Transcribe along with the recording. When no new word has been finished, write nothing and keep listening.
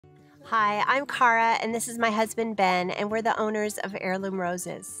Hi, I'm Cara, and this is my husband Ben, and we're the owners of Heirloom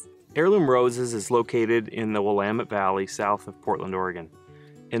Roses. Heirloom Roses is located in the Willamette Valley south of Portland, Oregon,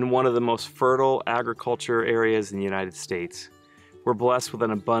 in one of the most fertile agriculture areas in the United States. We're blessed with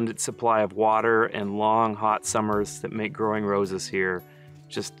an abundant supply of water and long, hot summers that make growing roses here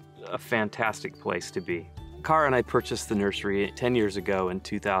just a fantastic place to be. Cara and I purchased the nursery 10 years ago in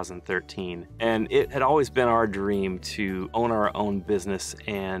 2013, and it had always been our dream to own our own business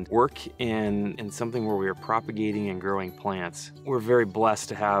and work in something where we are propagating and growing plants. We're very blessed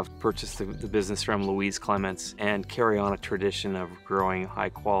to have purchased the business from Louise Clements and carry on a tradition of growing high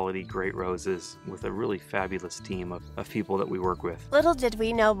quality, great roses with a really fabulous team of people that we work with. Little did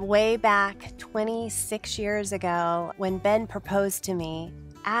we know way back 26 years ago when Ben proposed to me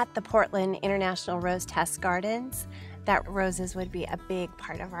at the Portland International Rose Test Gardens that roses would be a big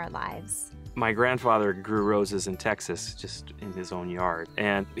part of our lives. My grandfather grew roses in Texas, just in his own yard,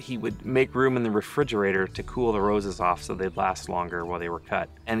 and he would make room in the refrigerator to cool the roses off so they'd last longer while they were cut.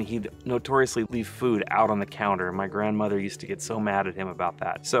 And he'd notoriously leave food out on the counter. My grandmother used to get so mad at him about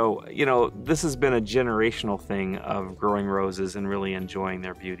that. So, you know, this has been a generational thing of growing roses and really enjoying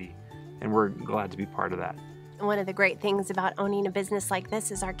their beauty, and we're glad to be part of that. One of the great things about owning a business like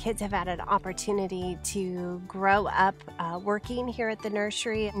this is our kids have had an opportunity to grow up working here at the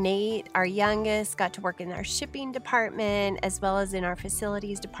nursery. Nate, our youngest, got to work in our shipping department as well as in our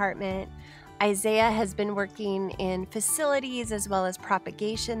facilities department. Isaiah has been working in facilities as well as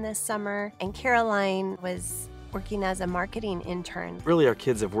propagation this summer, and Caroline was working as a marketing intern. Really, our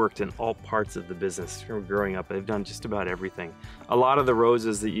kids have worked in all parts of the business from growing up. They've done just about everything. A lot of the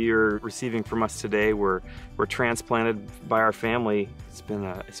roses that you're receiving from us today were transplanted by our family. It's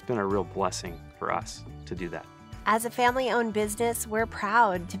been a real blessing for us to do that. As a family-owned business, we're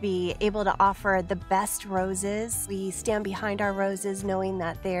proud to be able to offer the best roses. We stand behind our roses knowing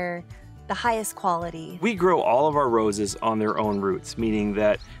that they're the highest quality. We grow all of our roses on their own roots, meaning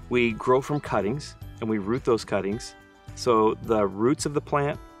that we grow from cuttings and we root those cuttings. So the roots of the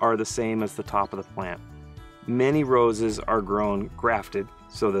plant are the same as the top of the plant. Many roses are grown grafted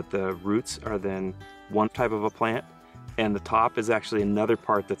so that the roots are then one type of a plant and the top is actually another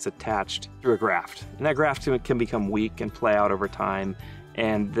part that's attached through a graft. And that graft can become weak and play out over time,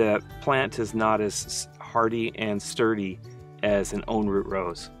 and the plant is not as hardy and sturdy as an own root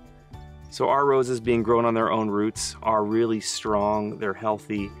rose. So our roses being grown on their own roots are really strong, they're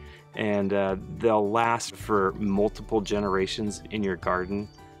healthy, and they'll last for multiple generations in your garden.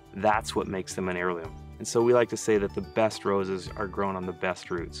 That's what makes them an heirloom. And so we like to say that the best roses are grown on the best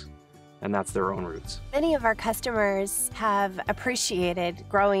roots, and that's their own roots. Many of our customers have appreciated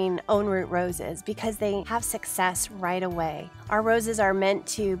growing own root roses because they have success right away. Our roses are meant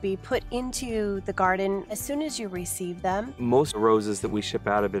to be put into the garden as soon as you receive them. Most roses that we ship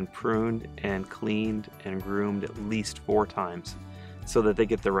out have been pruned and cleaned and groomed at least 4 times so that they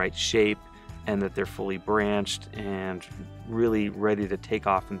get the right shape and that they're fully branched and really ready to take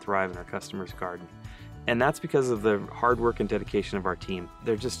off and thrive in our customers' garden. And that's because of the hard work and dedication of our team.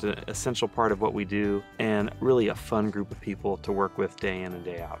 They're just an essential part of what we do and really a fun group of people to work with day in and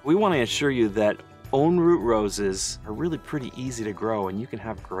day out. We want to assure you that own root roses are really pretty easy to grow and you can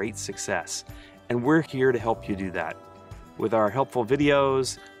have great success. And we're here to help you do that with our helpful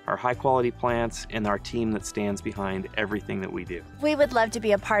videos, our high quality plants, and our team that stands behind everything that we do. We would love to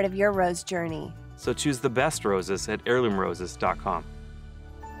be a part of your rose journey. So choose the best roses at heirloomroses.com.